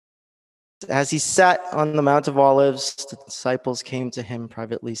as he sat on the Mount of Olives, the disciples came to him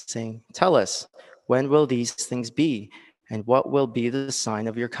privately, saying, "Tell us, when will these things be? And what will be the sign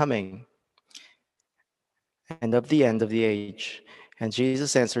of your coming and of the end of the age?" And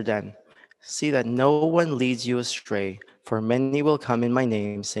Jesus answered them, "See that no one leads you astray, for many will come in my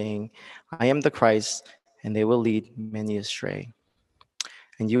name, saying, 'I am the Christ,' and they will lead many astray.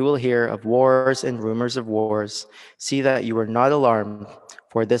 And you will hear of wars and rumors of wars. See that you are not alarmed,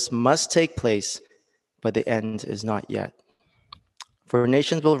 for this must take place, but the end is not yet. For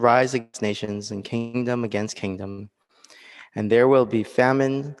nations will rise against nations, and kingdom against kingdom, and there will be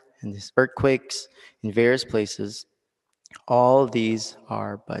famine and earthquakes in various places. All these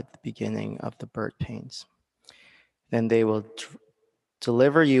are but the beginning of the birth pains. Then they will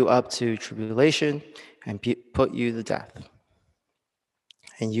deliver you up to tribulation and put you to death.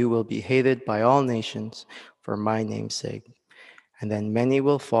 And you will be hated by all nations for my name's sake. And then many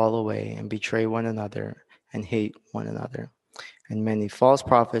will fall away and betray one another and hate one another. And many false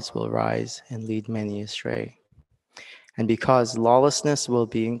prophets will rise and lead many astray. And because lawlessness will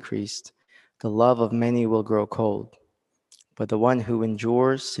be increased, the love of many will grow cold. But the one who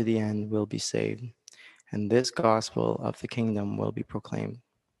endures to the end will be saved. And this gospel of the kingdom will be proclaimed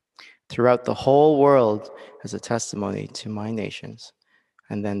throughout the whole world as a testimony to my nations.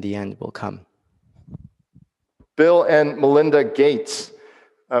 And then the end will come. Bill and Melinda Gates.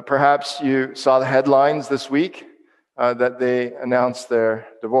 Perhaps you saw the headlines this week that they announced their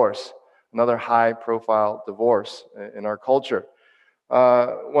divorce, another high-profile divorce in our culture.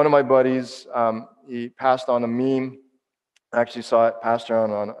 One of my buddies, he passed on a meme. I actually saw it passed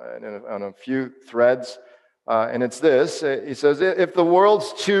around on a few threads, and it's this. He says, "If the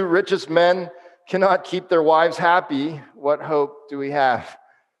world's two richest men cannot keep their wives happy, what hope do we have?"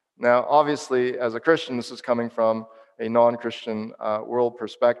 Now, obviously, as a Christian, this is coming from a non-Christian world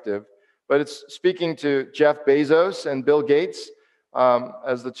perspective, but it's speaking to Jeff Bezos and Bill Gates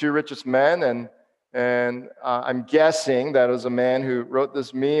as the two richest men, and I'm guessing that was a man who wrote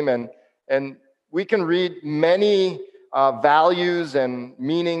this meme, and we can read many values and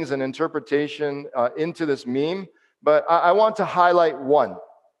meanings and interpretation into this meme, but I want to highlight one,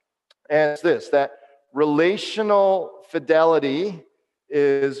 and it's this, that relational fidelity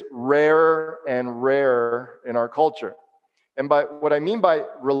is rarer and rarer in our culture. And by what I mean by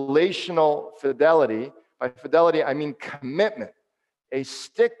relational fidelity, by fidelity I mean commitment, a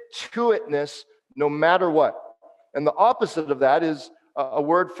stick-to-itness no matter what. And the opposite of that is a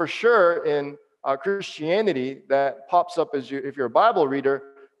word for sure in Christianity that pops up as if you're a Bible reader,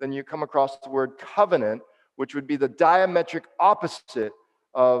 then you come across the word covenant, which would be the diametric opposite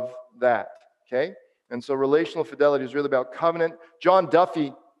of that, okay? And so relational fidelity is really about covenant. John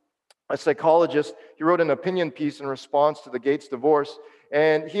Duffy, a psychologist, he wrote an opinion piece in response to the Gates divorce,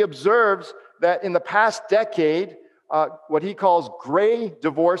 and he observes that in the past decade, what he calls gray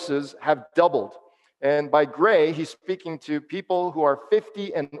divorces have doubled. And by gray, he's speaking to people who are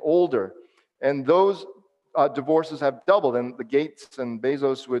 50 and older. And those divorces have doubled, and the Gates and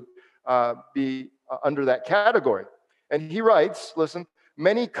Bezos would be under that category. And he writes, listen,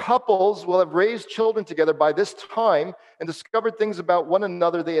 "Many couples will have raised children together by this time and discovered things about one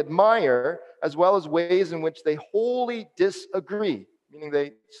another they admire, as well as ways in which they wholly disagree," meaning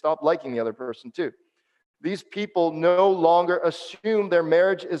they stop liking the other person too. "These people no longer assume their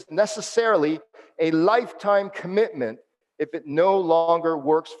marriage is necessarily a lifetime commitment if it no longer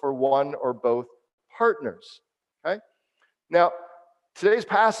works for one or both partners." Okay? Now, today's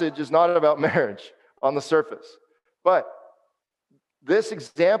passage is not about marriage on the surface, but this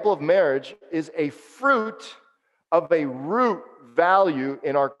example of marriage is a fruit of a root value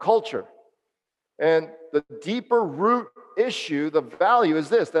in our culture. And the deeper root issue, the value is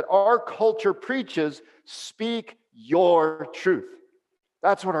this, that our culture preaches, speak your truth.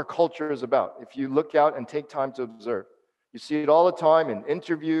 That's what our culture is about. If you look out and take time to observe, you see it all the time in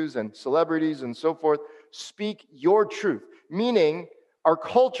interviews and celebrities and so forth. Speak your truth, meaning our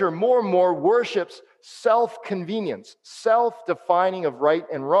culture more and more worships self-convenience, self-defining of right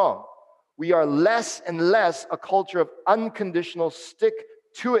and wrong. We are less and less a culture of unconditional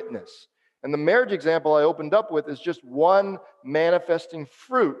stick-to-itness. And the marriage example I opened up with is just one manifesting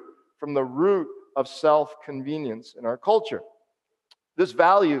fruit from the root of self-convenience in our culture. This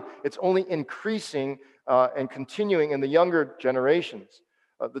value, it's only increasing and continuing in the younger generations.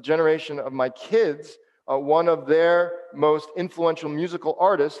 The generation of my kids, one of their most influential musical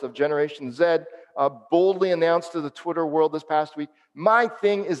artists of Generation Z boldly announced to the Twitter world this past week, "My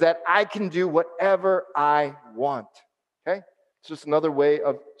thing is that I can do whatever I want." Okay? It's just another way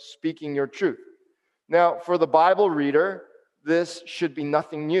of speaking your truth. Now, for the Bible reader, this should be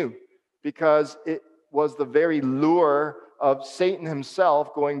nothing new. because it was the very lure of Satan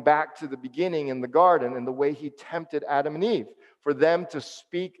himself going back to the beginning in the garden and the way he tempted Adam and Eve, for them to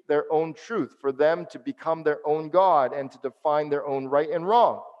speak their own truth, for them to become their own God and to define their own right and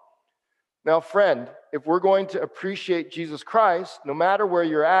wrong. Now, friend, if we're going to appreciate Jesus Christ, no matter where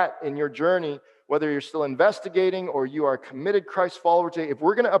you're at in your journey, whether you're still investigating or you are a committed Christ follower today, if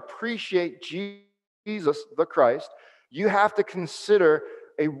we're going to appreciate Jesus the Christ, you have to consider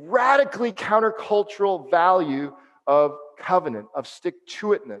a radically countercultural value of covenant, of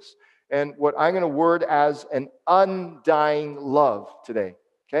stick-to-itness, and what I'm going to word as an undying love today,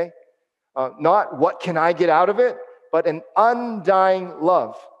 okay? Not what can I get out of it, but an undying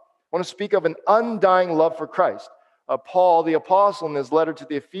love. I want to speak of an undying love for Christ. Paul, the apostle, in his letter to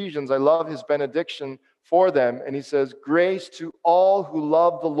the Ephesians, I love his benediction for them, and he says, "Grace to all who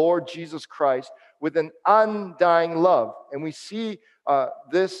love the Lord Jesus Christ with an undying love." And we see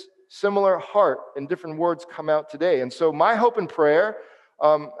this similar heart in different words come out today. And so my hope and prayer,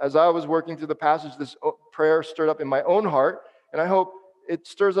 as I was working through the passage, this prayer stirred up in my own heart, and I hope it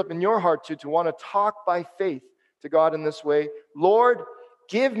stirs up in your heart too, to want to talk by faith to God in this way. Lord,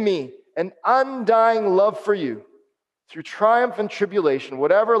 give me an undying love for you through triumph and tribulation,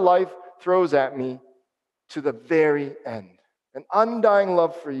 whatever life throws at me, to the very end. An undying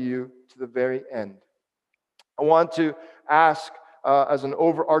love for you to the very end. I want to ask as an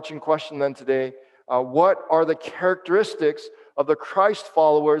overarching question then today, what are the characteristics of the Christ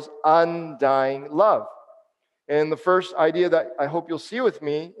followers' undying love? And the first idea that I hope you'll see with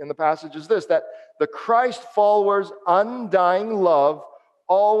me in the passage is this, that the Christ followers' undying love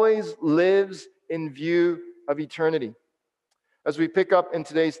always lives in view of eternity. As we pick up in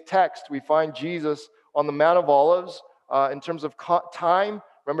today's text, we find Jesus on the Mount of Olives. In terms of time,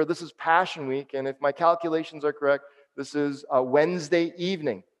 remember this is Passion Week, and if my calculations are correct, this is Wednesday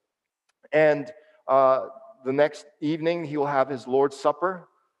evening. And the next evening, he will have his Lord's Supper,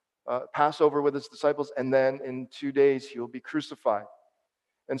 Passover with his disciples, and then in 2 days, he will be crucified.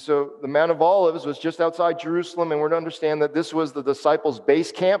 And so the Mount of Olives was just outside Jerusalem, and we're to understand that this was the disciples'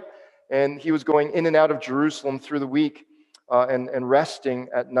 base camp, and he was going in and out of Jerusalem through the week and resting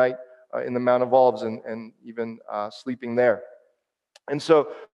at night in the Mount of Olives and even sleeping there. And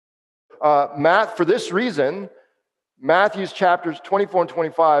so for this reason, Matthew's chapters 24 and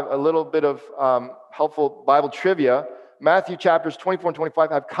 25, a little bit of helpful Bible trivia, Matthew chapters 24 and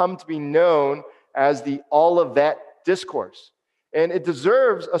 25 have come to be known as the Olivet Discourse. And it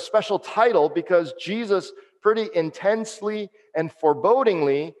deserves a special title because Jesus pretty intensely and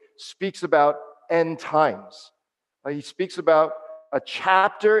forebodingly speaks about end times. He speaks about a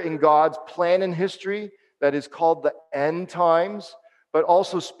chapter in God's plan and history that is called the end times, but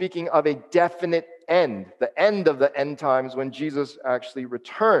also speaking of a definite end, the end of the end times when Jesus actually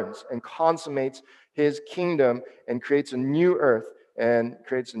returns and consummates his kingdom and creates a new earth and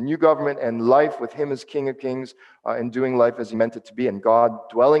creates a new government and life with him as King of Kings and doing life as he meant it to be, and God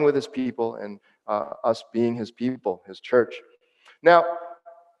dwelling with his people and us being his people, his church. Now,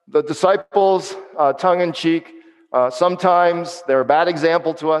 the disciples, tongue-in-cheek, sometimes they're a bad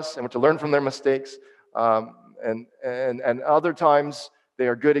example to us and we're to learn from their mistakes. And other times they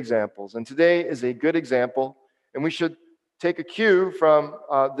are good examples. And today is a good example, and we should take a cue from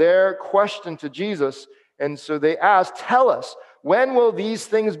their question to Jesus. And so they ask, "Tell us, when will these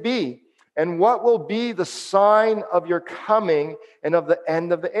things be? And what will be the sign of your coming and of the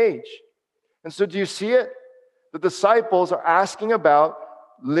end of the age?" And so do you see it? The disciples are asking about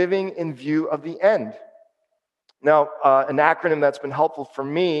living in view of the end. Now, an acronym that's been helpful for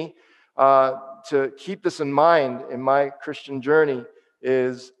me to keep this in mind in my Christian journey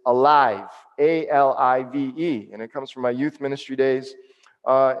is ALIVE, A-L-I-V-E, and it comes from my youth ministry days.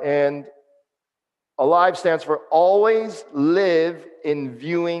 And ALIVE stands for always live in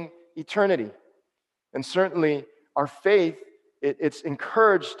viewing eternity. And certainly our faith, it's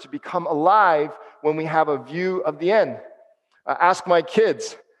encouraged to become alive when we have a view of the end. Ask my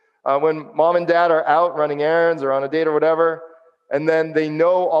kids, when mom and dad are out running errands or on a date or whatever, and then they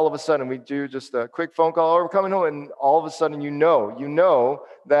know all of a sudden, we do just a quick phone call, "Oh, we're coming home," and all of a sudden you know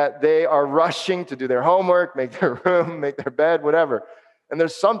that they are rushing to do their homework, make their room, make their bed, whatever. And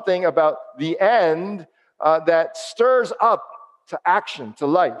there's something about the end that stirs up to action, to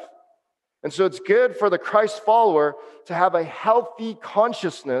life. And so it's good for the Christ follower to have a healthy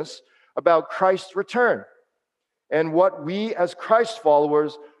consciousness about Christ's return and what we as Christ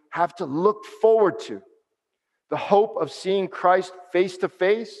followers have to look forward to. The hope of seeing Christ face to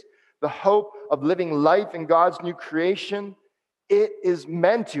face, the hope of living life in God's new creation,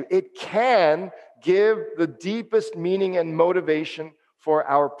 it can give the deepest meaning and motivation for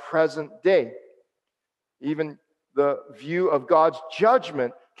our present day. Even the view of God's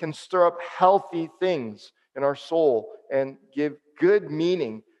judgment can stir up healthy things in our soul and give good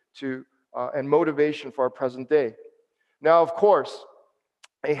meaning to and motivation for our present day. Now, of course,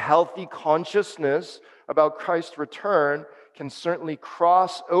 a healthy consciousness about Christ's return can certainly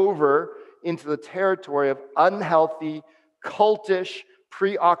cross over into the territory of unhealthy, cultish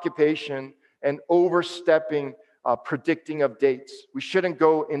preoccupation and overstepping, predicting of dates. We shouldn't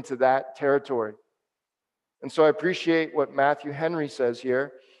go into that territory. And so I appreciate what Matthew Henry says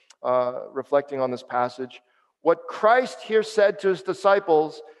here, reflecting on this passage. What Christ here said to his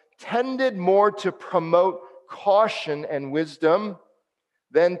disciples tended more to promote caution and wisdom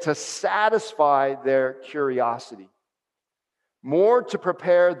than to satisfy their curiosity, more to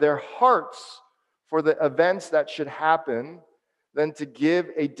prepare their hearts for the events that should happen than to give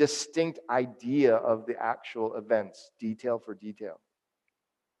a distinct idea of the actual events, detail for detail.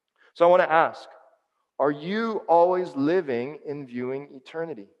 So I want to ask, are you always living in viewing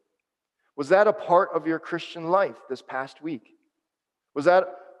eternity? Was that a part of your Christian life this past week? Was that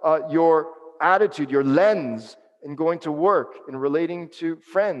your attitude, your lens in going to work, in relating to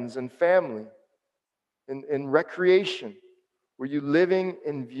friends and family, in recreation? Were you living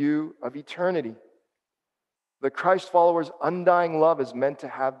in view of eternity? The Christ follower's undying love is meant to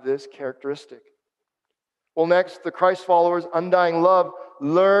have this characteristic. Well, next, the Christ follower's undying love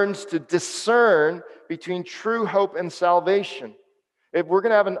learns to discern between true hope and salvation. If we're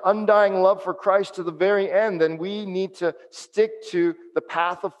going to have an undying love for Christ to the very end, then we need to stick to the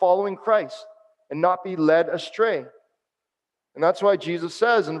path of following Christ and not be led astray. And that's why Jesus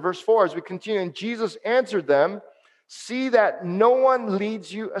says in verse 4, as we continue, and Jesus answered them, "See that no one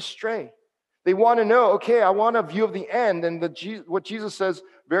leads you astray." They want to know, okay, I want a view of the end. And what Jesus says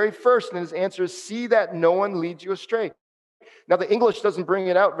very first in his answer is, "See that no one leads you astray." Now, the English doesn't bring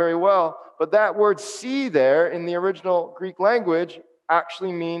it out very well, but that word "see" there in the original Greek language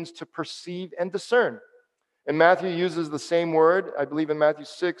actually means to perceive and discern. And Matthew uses the same word, I believe in Matthew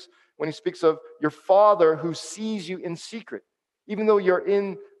 6, when he speaks of your Father who sees you in secret. Even though you're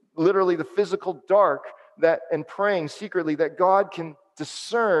in literally the physical dark and praying secretly, that God can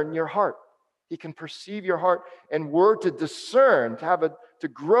discern your heart. He can perceive your heart, and we're to discern, to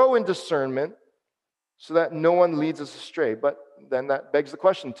grow in discernment so that no one leads us astray. But then that begs the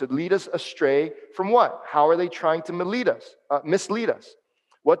question, to lead us astray from what? How are they trying to mislead us?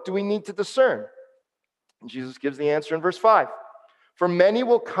 What do we need to discern? And Jesus gives the answer in verse 5. "For many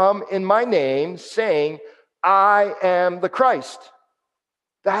will come in my name, saying, 'I am the Christ.'"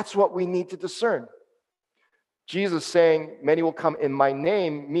 That's what we need to discern. Jesus saying, "Many will come in my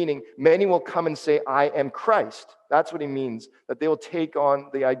name," meaning many will come and say, "I am Christ." That's what he means, that they will take on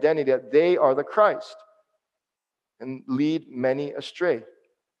the identity that they are the Christ and lead many astray.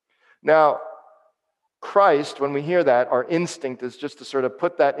 Now, Christ, when we hear that, our instinct is just to sort of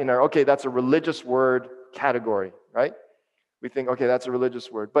put that in our, okay, that's a religious word category, right? We think, okay, that's a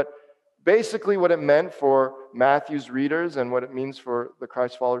religious word. But basically what it meant for Matthew's readers and what it means for the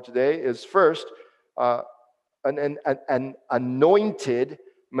Christ follower today is first, an anointed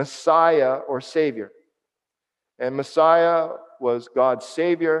Messiah or Savior. And Messiah was God's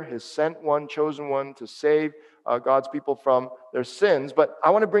Savior, his sent one, chosen one to save God's people from their sins. But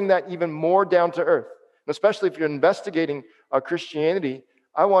I want to bring that even more down to earth. And especially if you're investigating Christianity,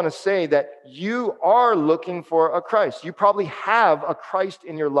 I want to say that you are looking for a Christ. You probably have a Christ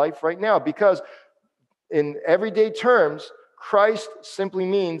in your life right now, because in everyday terms, Christ simply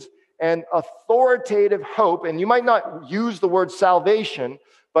means an authoritative hope. And you might not use the word salvation,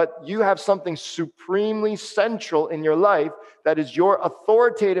 but you have something supremely central in your life that is your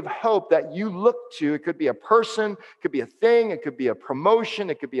authoritative hope that you look to. It could be a person, it could be a thing, it could be a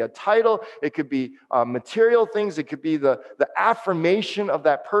promotion, it could be a title, it could be material things, it could be the affirmation of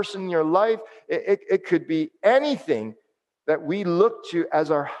that person in your life. It could be anything that we look to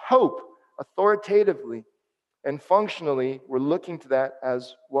as our hope authoritatively. And functionally, we're looking to that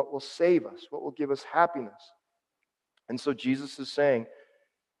as what will save us, what will give us happiness. And so Jesus is saying,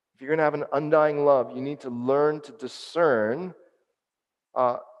 if you're going to have an undying love, you need to learn to discern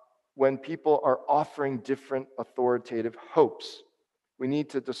when people are offering different authoritative hopes. We need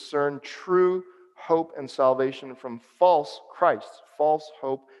to discern true hope and salvation from false Christ, false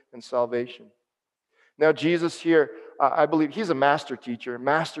hope and salvation. Now, Jesus here, I believe he's a master teacher,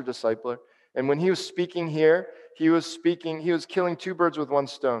 master discipler. And when he was speaking here, he was killing two birds with one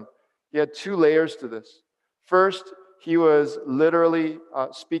stone. He had two layers to this. First, he was literally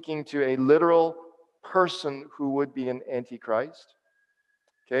speaking to a literal person who would be an antichrist.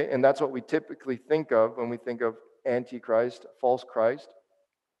 Okay, and that's what we typically think of when we think of Antichrist, false Christ,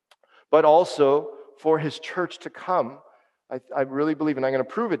 but also for his church to come. I really believe, and I'm going to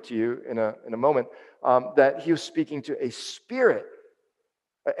prove it to you in a moment, that he was speaking to a spirit,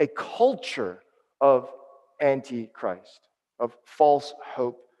 a culture of Antichrist, of false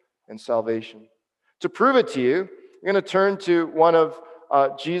hope and salvation. To prove it to you, I'm going to turn to one of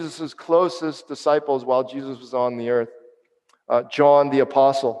Jesus' closest disciples while Jesus was on the earth, John the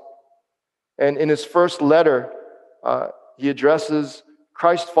Apostle. And in his first letter, he addresses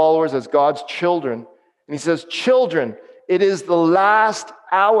Christ followers as God's children. And he says, "Children, it is the last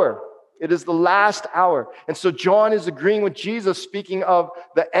hour. It is the last hour." And so John is agreeing with Jesus, speaking of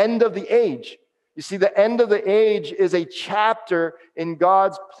the end of the age. You see, the end of the age is a chapter in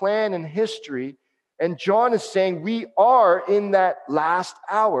God's plan and history. And John is saying we are in that last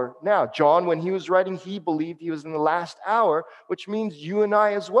hour now. John, when he was writing, he believed he was in the last hour, which means you and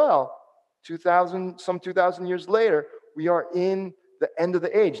I as well. 2,000 years later, we are in the end of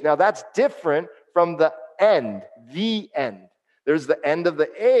the age. Now, that's different from the end, the end. There's the end of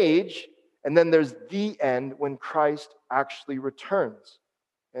the age, and then there's the end when Christ actually returns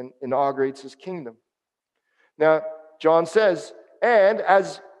and inaugurates his kingdom. Now, John says, "And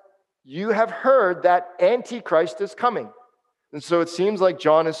as you have heard that Antichrist is coming." And so it seems like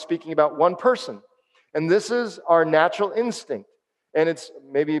John is speaking about one person. And this is our natural instinct. And it's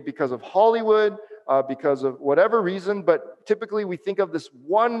maybe because of Hollywood, because of whatever reason, but typically we think of this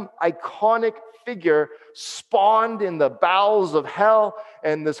one iconic figure spawned in the bowels of hell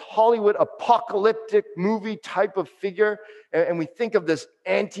and this Hollywood apocalyptic movie type of figure, and we think of this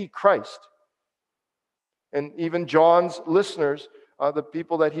Antichrist. And even John's listeners, the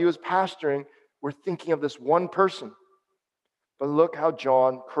people that he was pastoring, were thinking of this one person. But look how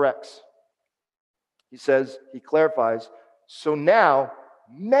John corrects. He says, he clarifies, "So now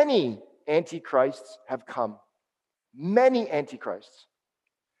many antichrists have come." Many antichrists.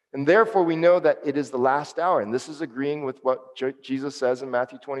 And therefore we know that it is the last hour. And this is agreeing with what Jesus says in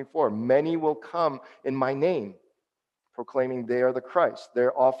Matthew 24. "Many will come in my name, proclaiming they are the Christ."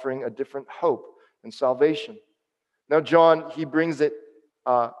 They're offering a different hope and salvation. Now John, he brings it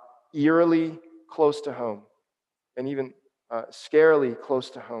eerily close to home, and even scarily close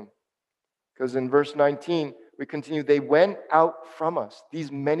to home. Because in verse 19, we continue, "They went out from us."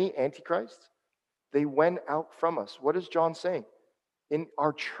 These many antichrists, they went out from us. What is John saying? In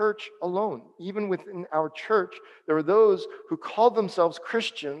our church alone, even within our church, there are those who call themselves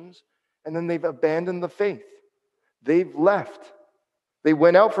Christians, and then they've abandoned the faith. They've left. They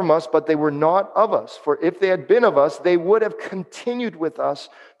went out from us, but they were not of us. For if they had been of us, they would have continued with us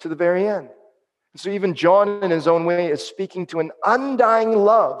to the very end. So even John, in his own way, is speaking to an undying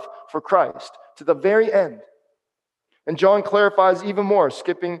love for Christ to the very end. And John clarifies even more,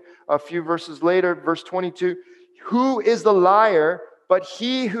 skipping a few verses later, verse 22, "Who is the liar but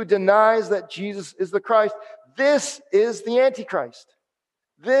he who denies that Jesus is the Christ? This is the Antichrist."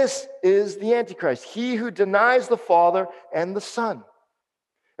 This is the Antichrist, he who denies the Father and the Son.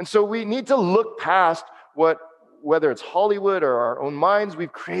 And so we need to look past whether it's Hollywood or our own minds,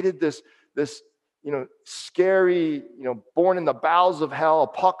 we've created this scary, born in the bowels of hell,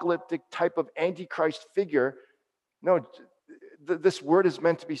 apocalyptic type of Antichrist figure. No, this word is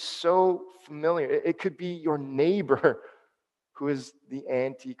meant to be so familiar. It could be your neighbor who is the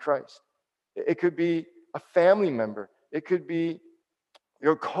Antichrist. It could be a family member. It could be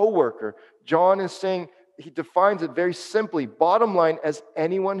your coworker. John is saying, he defines it very simply, bottom line, as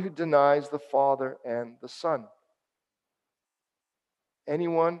anyone who denies the Father and the Son.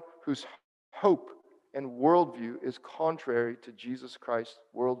 Anyone whose hope and worldview is contrary to Jesus Christ's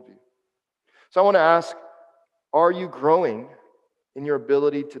worldview. So I want to ask, are you growing in your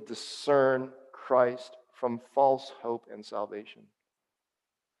ability to discern Christ from false hope and salvation?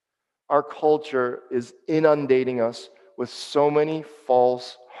 Our culture is inundating us with so many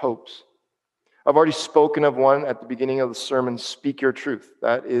false hopes. I've already spoken of one at the beginning of the sermon, speak your truth.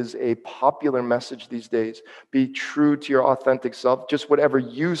 That is a popular message these days. Be true to your authentic self. Just whatever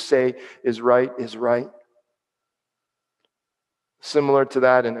you say is right is right. Similar to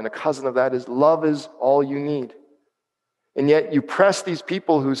that, and a cousin of that is love is all you need. And yet you press these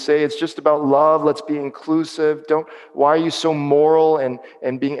people who say it's just about love, let's be inclusive. Why are you so moral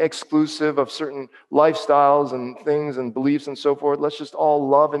and being exclusive of certain lifestyles and things and beliefs and so forth? Let's just all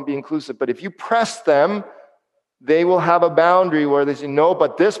love and be inclusive. But if you press them, they will have a boundary where they say, no,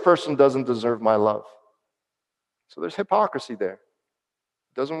 but this person doesn't deserve my love. So there's hypocrisy there.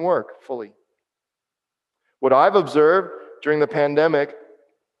 It doesn't work fully. What I've observed during the pandemic,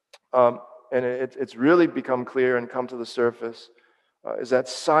 and it's really become clear and come to the surface, is that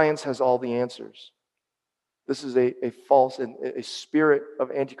science has all the answers. This is a false and a spirit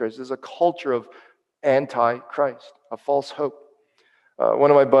of Antichrist. This is a culture of anti-Christ, a false hope.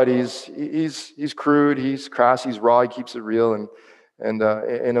 One of my buddies, he's crude, he's crass, he's raw, he keeps it real, and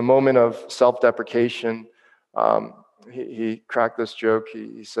in a moment of self-deprecation, he cracked this joke.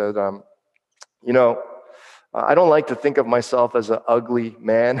 He said, I don't like to think of myself as an ugly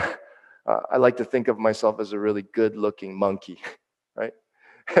man. I like to think of myself as a really good-looking monkey, right?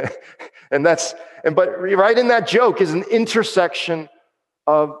 But right in that joke is an intersection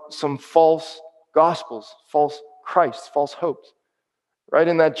of some false gospels, false Christs, false hopes. Right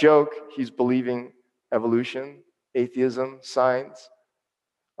in that joke, he's believing evolution, atheism, science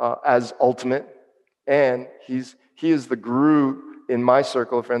as ultimate, and he is the guru in my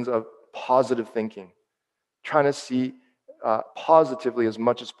circle of friends of positive thinking, trying to see positively as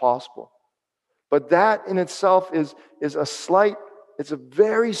much as possible. But that in itself is it's a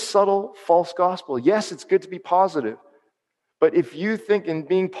very subtle false gospel. Yes, it's good to be positive. But if you think in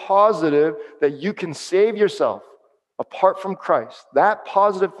being positive that you can save yourself apart from Christ, that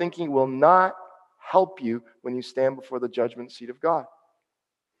positive thinking will not help you when you stand before the judgment seat of God.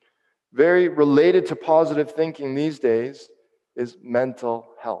 Very related to positive thinking these days is mental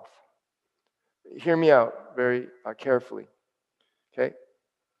health. Hear me out very carefully. Okay?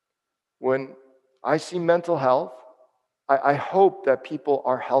 When I see mental health, I hope that people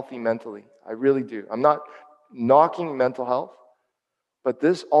are healthy mentally. I really do. I'm not knocking mental health, but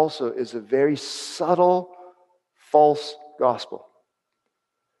this also is a very subtle false gospel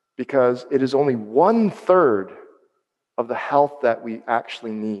because it is only 1/3 of the health that we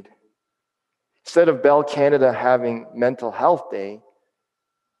actually need. Instead of Bell Canada having Mental Health Day,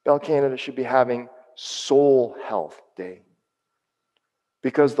 Bell Canada should be having Soul Health Day.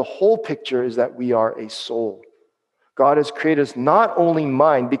 Because the whole picture is that we are a soul. God has created us not only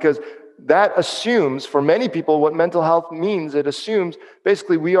mind, because that assumes, for many people, what mental health means. It assumes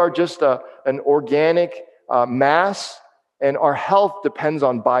basically we are just an organic mass, and our health depends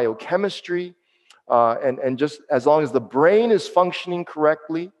on biochemistry. And just as long as the brain is functioning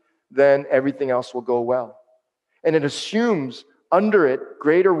correctly, then everything else will go well. And it assumes under it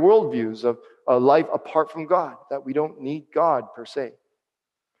greater worldviews of a life apart from God, that we don't need God per se.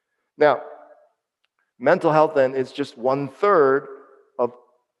 Now, mental health then is just 1/3 of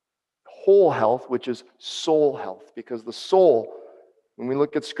whole health, which is soul health. Because the soul, when we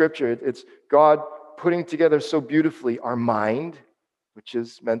look at Scripture, it's God putting together so beautifully our mind, which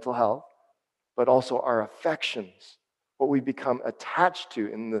is mental health, but also our affections, what we become attached to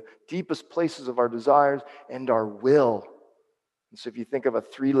in the deepest places of our desires, and our will. And so if you think of a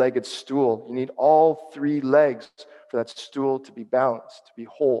 3-legged stool, you need all 3 legs for that stool to be balanced, to be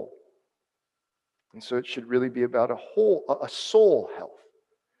whole. And so it should really be about a soul health.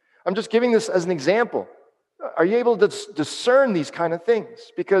 I'm just giving this as an example. Are you able to discern these kind of things?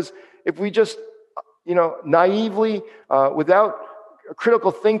 Because if we just, naively, without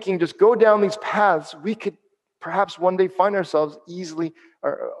critical thinking, just go down these paths, we could perhaps one day find ourselves easily,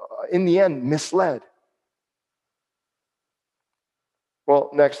 or in the end, misled. Well,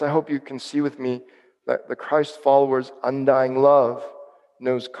 next, I hope you can see with me that the Christ follower's undying love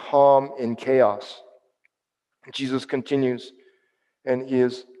knows calm in chaos. Jesus continues, and he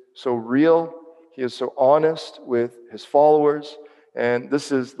is so real, he is so honest with his followers, and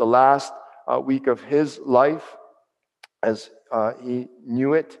this is the last week of his life as he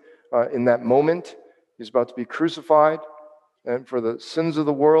knew it in that moment. He's about to be crucified and for the sins of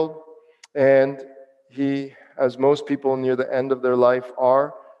the world, and he, as most people near the end of their life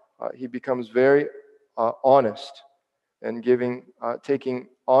are, he becomes very honest and taking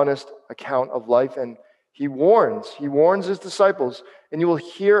honest account of life, and he warns his disciples, and you will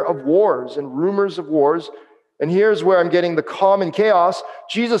hear of wars and rumors of wars. And here's where I'm getting the calm and chaos.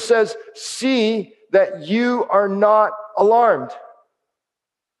 Jesus says, see that you are not alarmed.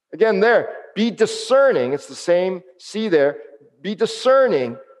 Again, be discerning. It's the same see there. Be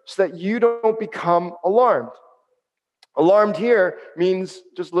discerning so that you don't become alarmed. Alarmed here means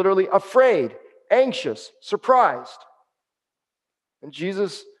just literally afraid, anxious, surprised. And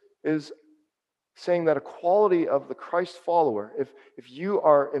Jesus is saying that a quality of the Christ follower, if you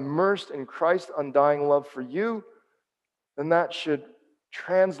are immersed in Christ's undying love for you, then that should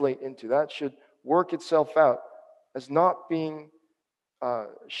that should work itself out as not being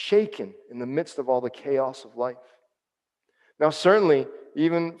shaken in the midst of all the chaos of life. Now, certainly,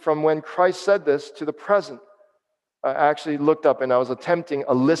 even from when Christ said this to the present, I actually looked up and I was attempting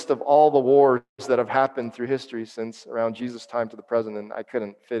a list of all the wars that have happened through history since around Jesus' time to the present, and I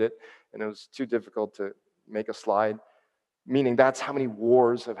couldn't fit it, and it was too difficult to make a slide, meaning that's how many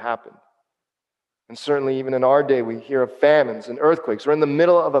wars have happened. And certainly even in our day, we hear of famines and earthquakes. We're in the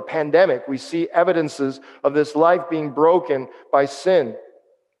middle of a pandemic. We see evidences of this life being broken by sin.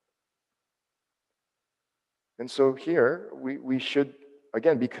 And so here, we should,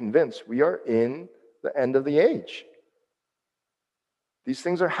 again, be convinced we are in the end of the age. These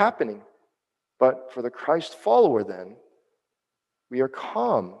things are happening. But for the Christ follower, then, we are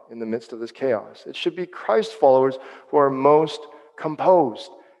calm in the midst of this chaos. It should be Christ followers who are most composed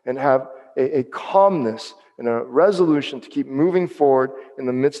and have a calmness and a resolution to keep moving forward in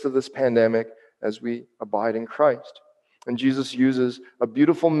the midst of this pandemic as we abide in Christ. And Jesus uses a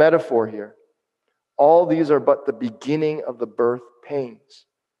beautiful metaphor here. All these are but the beginning of the birth pains.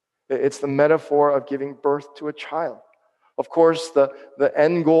 It's the metaphor of giving birth to a child. Of course, the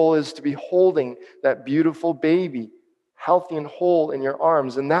end goal is to be holding that beautiful baby, healthy and whole in your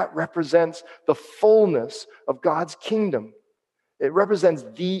arms, and that represents the fullness of God's kingdom. It represents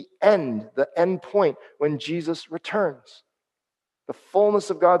the end point when Jesus returns. The fullness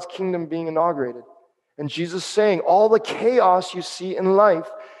of God's kingdom being inaugurated. And Jesus saying, all the chaos you see in life,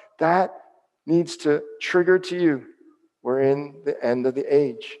 that needs to trigger to you. We're in the end of the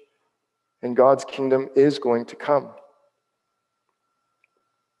age, and God's kingdom is going to come.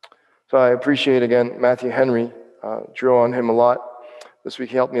 So I appreciate, again, Matthew Henry. Drew on him a lot. This week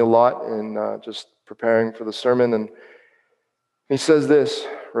he helped me a lot in just preparing for the sermon. And he says this,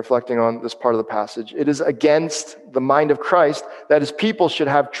 reflecting on this part of the passage: it is against the mind of Christ that his people should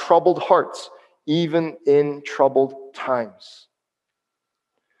have troubled hearts, even in troubled times.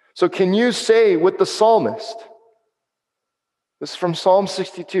 So can you say with the psalmist, this is from Psalm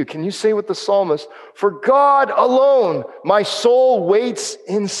 62, can you say with the psalmist, for God alone my soul waits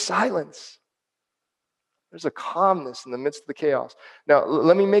in silence? There's a calmness in the midst of the chaos. Now,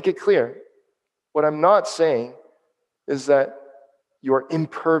 let me make it clear. What I'm not saying is that you're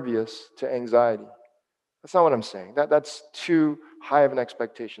impervious to anxiety. That's not what I'm saying. That's too high of an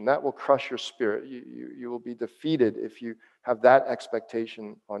expectation. That will crush your spirit. You will be defeated if you have that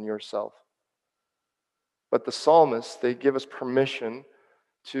expectation on yourself. But the psalmists, they give us permission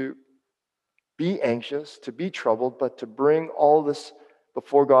to be anxious, to be troubled, but to bring all this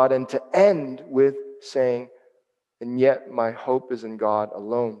before God and to end with saying, and yet my hope is in God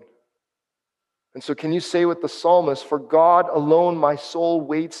alone. And so can you say with the psalmist, for God alone my soul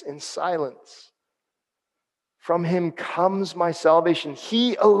waits in silence. From him comes my salvation.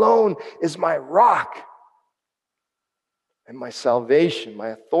 He alone is my rock and my salvation, my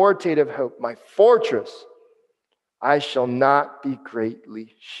authoritative hope, my fortress. I shall not be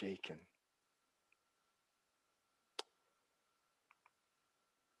greatly shaken.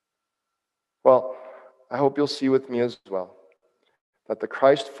 Well, I hope you'll see with me as well that the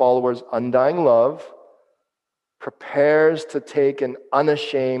Christ follower's undying love prepares to take an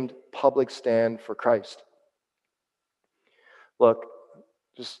unashamed public stand for Christ. Look,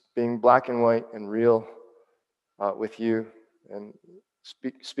 just being black and white and real with you and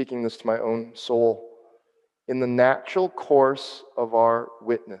speaking this to my own soul, in the natural course of our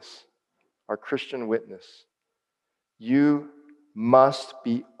witness, our Christian witness, you must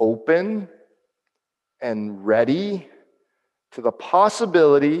be open and ready to the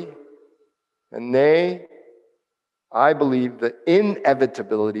possibility, and nay, I believe the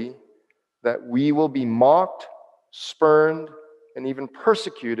inevitability, that we will be mocked, spurned, and even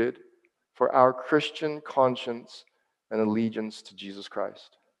persecuted for our Christian conscience and allegiance to Jesus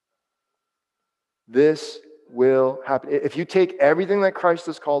Christ. This will happen. If you take everything that Christ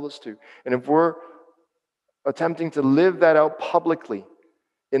has called us to, and if we're attempting to live that out publicly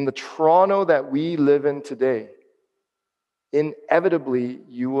in the Toronto that we live in today, inevitably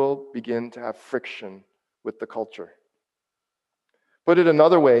you will begin to have friction with the culture. Put it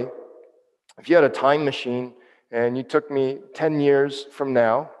another way, if you had a time machine and you took me 10 years from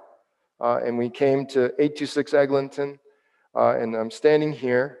now, and we came to 826 Eglinton, and I'm standing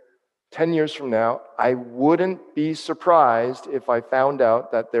here 10 years from now, I wouldn't be surprised if I found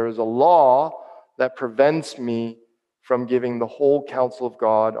out that there is a law that prevents me from giving the whole counsel of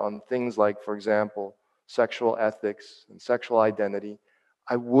God on things like, for example, sexual ethics and sexual identity.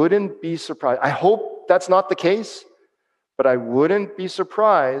 I wouldn't be surprised. I hope that's not the case, but I wouldn't be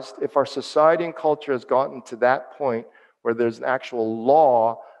surprised if our society and culture has gotten to that point where there's an actual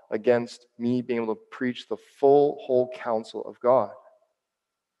law against me being able to preach the whole counsel of God.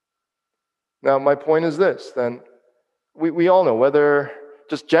 Now, my point is this, then. We all know, whether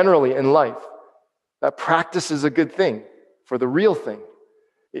just generally in life, that practice is a good thing for the real thing.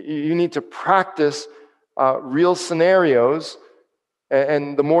 You need to practice real scenarios,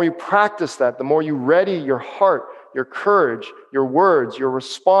 and the more you practice that, the more you ready your heart, your courage, your words, your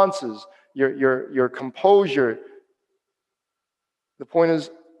responses, your composure. The point is,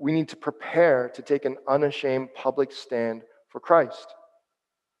 we need to prepare to take an unashamed public stand for Christ.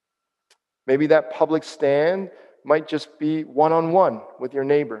 Maybe that public stand might just be one-on-one with your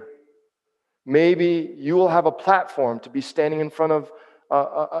neighbor. Maybe you will have a platform to be standing in front of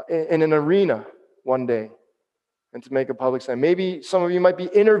in an arena one day and to make a public stand. Maybe some of you might be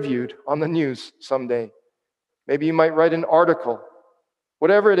interviewed on the news someday. Maybe you might write an article.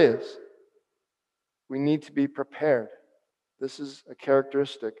 Whatever it is, we need to be prepared. This is a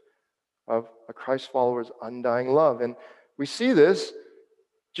characteristic of a Christ follower's undying love. And we see this,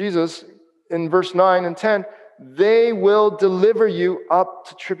 Jesus, in verse 9 and 10, they will deliver you up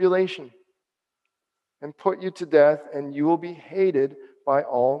to tribulation and put you to death, and you will be hated by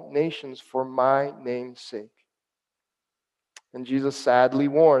all nations for my name's sake. And Jesus sadly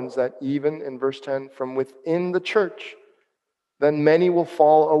warns that even in verse 10, from within the church, then many will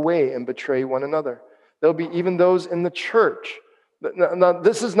fall away and betray one another. There'll be even those in the church. Now,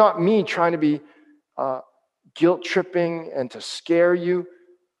 this is not me trying to be guilt-tripping and to scare you.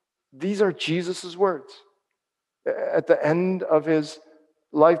 These are Jesus' words at the end of his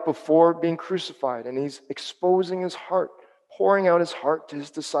life before being crucified, and he's exposing his heart, pouring out his heart to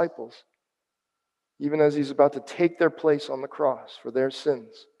his disciples, even as he's about to take their place on the cross for their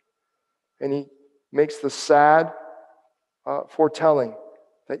sins. And he makes the sad foretelling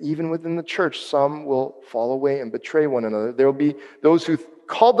that even within the church, some will fall away and betray one another. There will be those who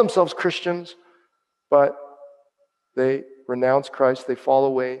called themselves Christians, but they renounce Christ, they fall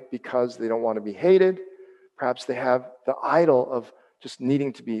away because they don't want to be hated. Perhaps they have the idol of just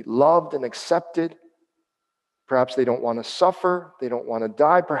needing to be loved and accepted. Perhaps they don't want to suffer, they don't want to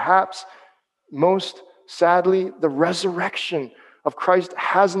die. Perhaps, most sadly, the resurrection of Christ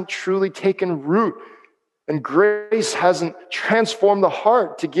hasn't truly taken root, and grace hasn't transformed the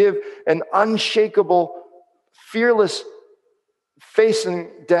heart to give an unshakable, fearless facing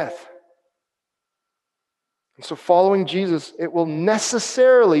death. And so following Jesus, it will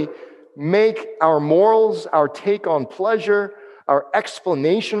necessarily make our morals, our take on pleasure, our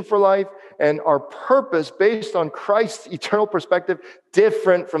explanation for life, and our purpose based on Christ's eternal perspective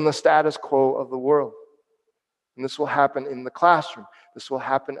different from the status quo of the world. And this will happen in the classroom. This will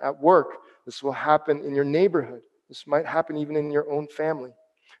happen at work. This will happen in your neighborhood. This might happen even in your own family.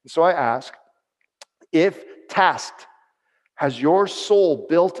 And so I ask, if tasked, has your soul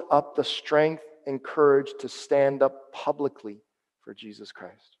built up the strength and courage to stand up publicly for Jesus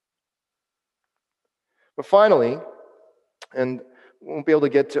Christ? But finally, and we won't be able to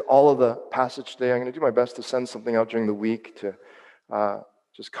get to all of the passage today. I'm going to do my best to send something out during the week to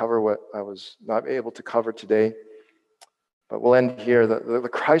just cover what I was not able to cover today. But we'll end here. The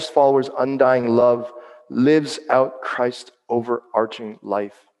Christ follower's undying love lives out Christ's overarching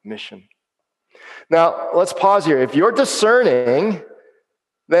life mission. Now, let's pause here. If you're discerning,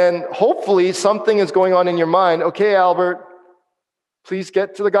 then hopefully something is going on in your mind. Okay, Albert, please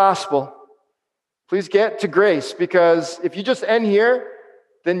get to the gospel. Please get to grace, because if you just end here,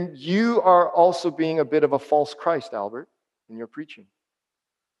 then you are also being a bit of a false Christ, Albert, in your preaching.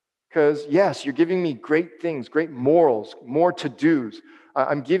 Because, yes, you're giving me great things, great morals, more to-dos.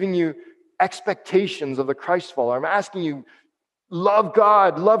 I'm giving you expectations of the Christ follower. I'm asking you, love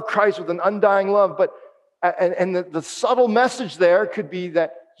God, love Christ with an undying love. But and the subtle message there could be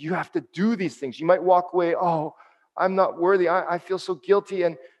that you have to do these things. You might walk away, oh, I'm not worthy. I feel so guilty,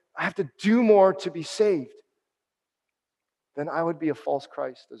 and I have to do more to be saved. Then I would be a false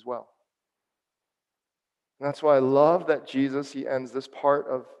Christ as well. And that's why I love that Jesus, he ends this part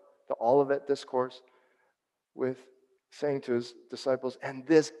of the Olivet Discourse with saying to his disciples, and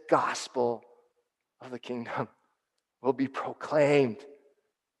this gospel of the kingdom will be proclaimed.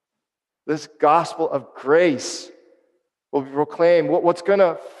 This gospel of grace will be proclaimed. What's going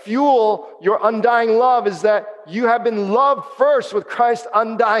to fuel your undying love is that you have been loved first with Christ's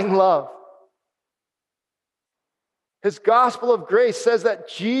undying love. His gospel of grace says that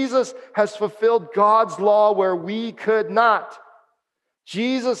Jesus has fulfilled God's law where we could not.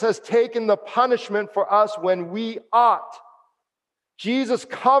 Jesus has taken the punishment for us when we ought. Jesus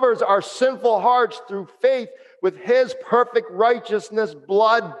covers our sinful hearts through faith with his perfect righteousness,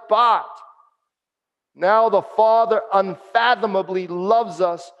 blood bought. Now the Father unfathomably loves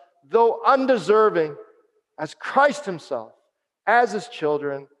us, though undeserving, as Christ himself, as his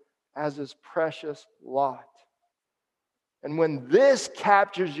children, as his precious lot. And when this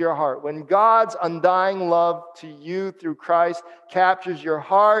captures your heart, when God's undying love to you through Christ captures your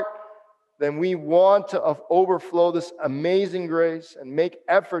heart, then we want to overflow this amazing grace and make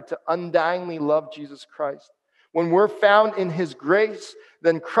effort to undyingly love Jesus Christ. When we're found in his grace,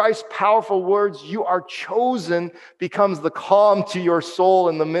 then Christ's powerful words, "You are chosen," becomes the calm to your soul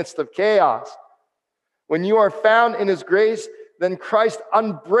in the midst of chaos. When you are found in his grace, then Christ's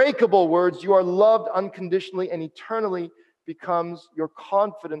unbreakable words, "You are loved unconditionally and eternally," becomes your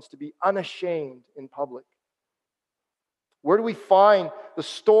confidence to be unashamed in public. Where do we find the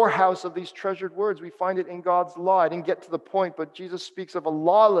storehouse of these treasured words? We find it in God's law. I didn't get to the point, but Jesus speaks of a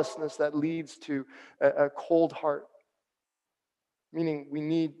lawlessness that leads to a cold heart. Meaning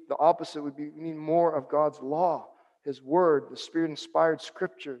the opposite would be, we need more of God's law, his word, the Spirit-inspired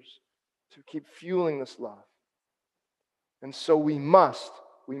scriptures to keep fueling this love. And so we must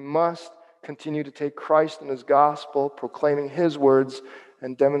continue to take Christ and his gospel, proclaiming his words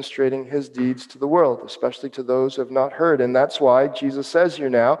and demonstrating his deeds to the world, especially to those who have not heard. And that's why Jesus says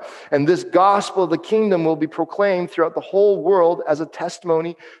here now, "And this gospel of the kingdom will be proclaimed throughout the whole world as a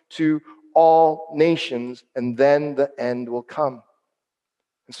testimony to all nations, and then the end will come."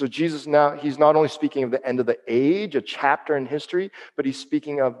 And so Jesus now, he's not only speaking of the end of the age, a chapter in history, but he's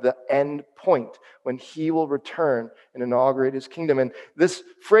speaking of the end point when he will return and inaugurate his kingdom. And this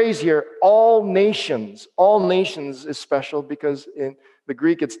phrase here, all nations is special because in the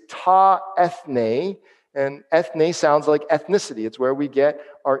Greek it's ta ethne, and ethne sounds like ethnicity. It's where we get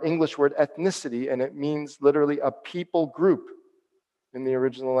our English word ethnicity, and it means literally a people group in the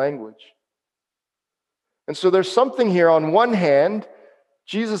original language. And so there's something here on one hand.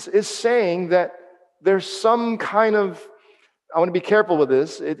 Jesus is saying that there's some kind of, I want to be careful with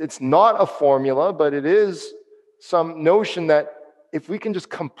this, it's not a formula, but it is some notion that if we can just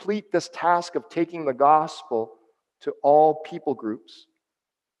complete this task of taking the gospel to all people groups,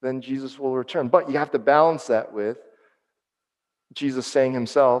 then Jesus will return. But you have to balance that with Jesus saying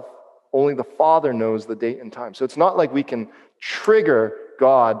himself, only the Father knows the date and time. So it's not like we can trigger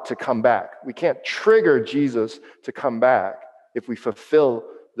God to come back. We can't trigger Jesus to come back if we fulfill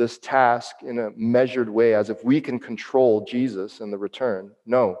this task in a measured way, as if we can control Jesus and the return.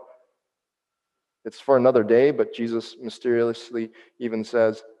 No. It's for another day, but Jesus mysteriously even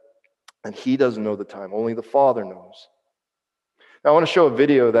says, and he doesn't know the time, only the Father knows. Now I want to show a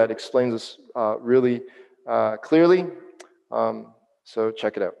video that explains this really clearly, so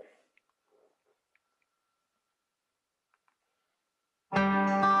check it out.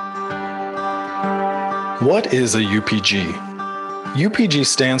 What is a UPG? UPG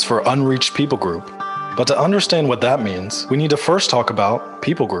stands for Unreached People Group, but to understand what that means, we need to first talk about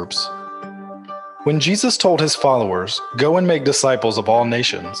people groups. When Jesus told his followers, "Go and make disciples of all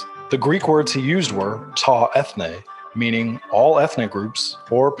nations," the Greek words he used were ta ethne, meaning all ethnic groups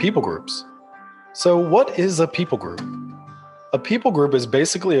or people groups. So what is a people group? A people group is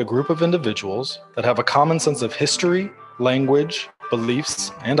basically a group of individuals that have a common sense of history, language,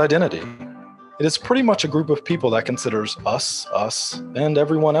 beliefs, and identity. It is pretty much a group of people that considers us, and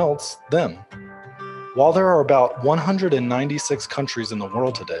everyone else, them. While there are about 196 countries in the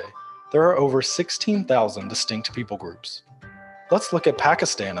world today, there are over 16,000 distinct people groups. Let's look at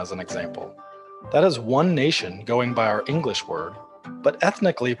Pakistan as an example. That is one nation going by our English word, but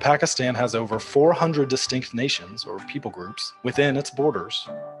ethnically Pakistan has over 400 distinct nations or people groups within its borders.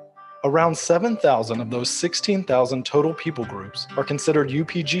 Around 7,000 of those 16,000 total people groups are considered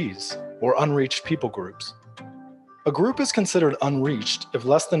UPGs, or unreached people groups. A group is considered unreached if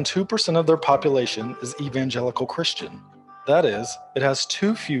less than 2% of their population is evangelical Christian. That is, it has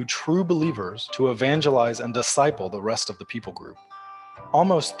too few true believers to evangelize and disciple the rest of the people group.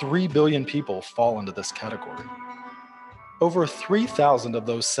 Almost 3 billion people fall into this category. Over 3,000 of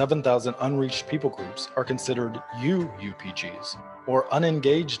those 7,000 unreached people groups are considered UPGs, or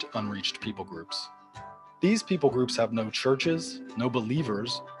unengaged unreached people groups. These people groups have no churches, no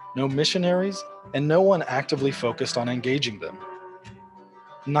believers, no missionaries, and no one actively focused on engaging them.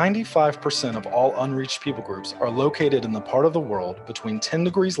 95% of all unreached people groups are located in the part of the world between 10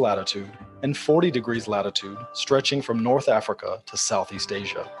 degrees latitude and 40 degrees latitude, stretching from North Africa to Southeast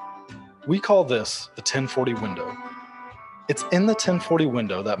Asia. We call this the 1040 window. It's in the 1040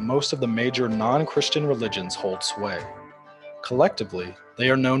 window that most of the major non-Christian religions hold sway. Collectively, they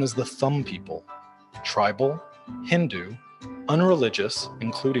are known as the Thumb people: tribal, Hindu, unreligious,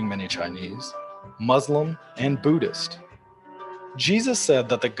 including many Chinese, Muslim, and Buddhist. Jesus said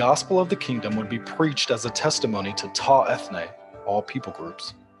that the gospel of the kingdom would be preached as a testimony to ta ethne, all people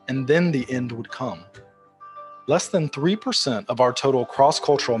groups, and then the end would come. Less than 3% of our total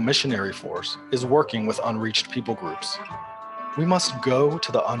cross-cultural missionary force is working with unreached people groups. We must go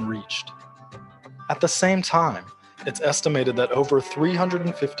to the unreached. At the same time, it's estimated that over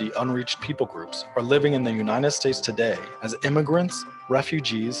 350 unreached people groups are living in the United States today as immigrants,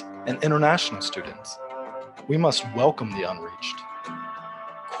 refugees, and international students. we must welcome the unreached.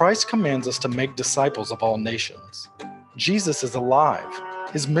 Christ commands us to make disciples of all nations. Jesus is alive.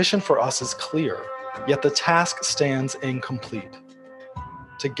 His mission for us is clear, yet the task stands incomplete.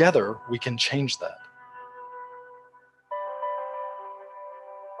 Together, we can change that.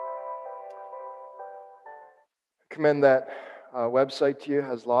 I commend that website to you. It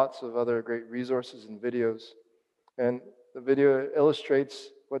has lots of other great resources and videos. And the video illustrates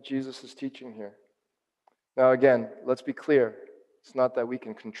what Jesus is teaching here. Now, again, let's be clear. It's not that we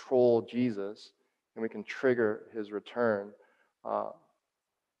can control Jesus and we can trigger his return.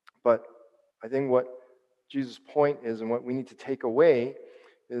 But I think what Jesus' point is and what we need to take away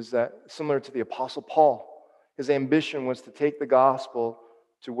is that, similar to the Apostle Paul, his ambition was to take the gospel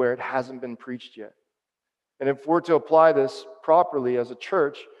to where it hasn't been preached yet. And if we're to apply this properly as a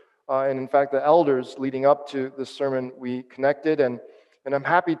church, and in fact the elders leading up to this sermon, we connected, and I'm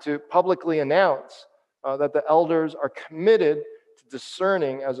happy to publicly announce that the elders are committed to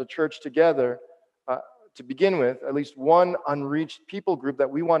discerning as a church together, to begin with, at least one unreached people group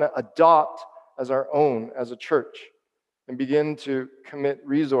that we want to adopt as our own as a church and begin to commit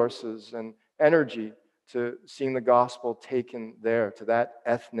resources and energy to seeing the gospel taken there, to that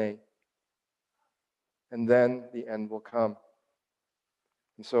ethne. And then the end will come.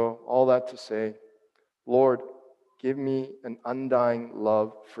 And so, all that to say, Lord, give me an undying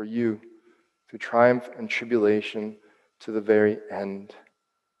love for you through triumph and tribulation to the very end.